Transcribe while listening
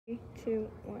2,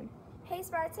 1. Hey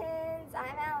Spartans,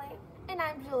 I'm Allie. And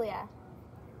I'm Julia.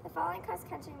 The following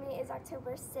cross-country meet is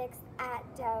October 6th at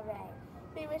Delray.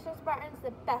 We wish our Spartans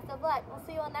the best of luck. We'll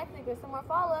see you all next week with some more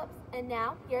follow-ups. And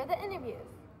now, here are the interviews.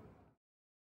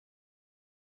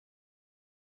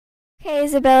 Okay,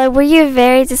 Isabella, were you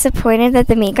very disappointed that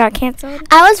the meet got canceled?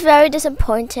 I was very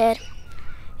disappointed.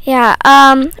 Yeah,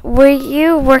 were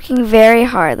you working very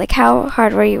hard? Like, how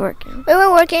hard were you working? We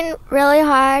were working really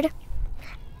hard,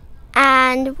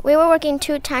 and we were working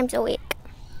 2 times a week.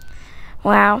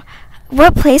 Wow.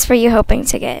 What place were you hoping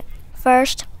to get?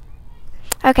 First,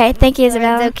 Okay, thank you,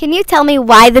 Isabella. So can you tell me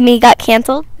why the meet got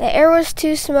canceled? The air was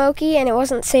too smoky and it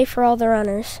wasn't safe for all the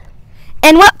runners.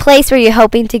 And what place were you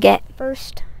hoping to get?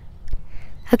 First,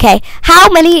 Okay, how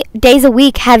many days a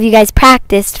week have you guys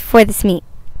practiced for this meet?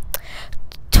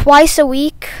 twice a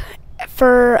week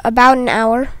for about an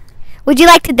hour. Would you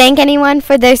like to thank anyone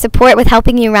for their support with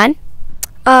helping you run?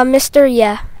 Mr.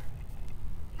 Yeah.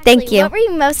 Thank you. What were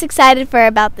you most excited for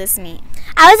about this meet?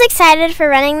 I was excited for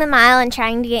running the mile and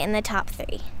trying to get in the top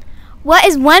 3. What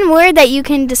is one word that you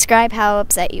can describe how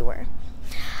upset you were?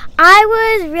 I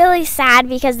was really sad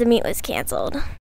because the meet was canceled.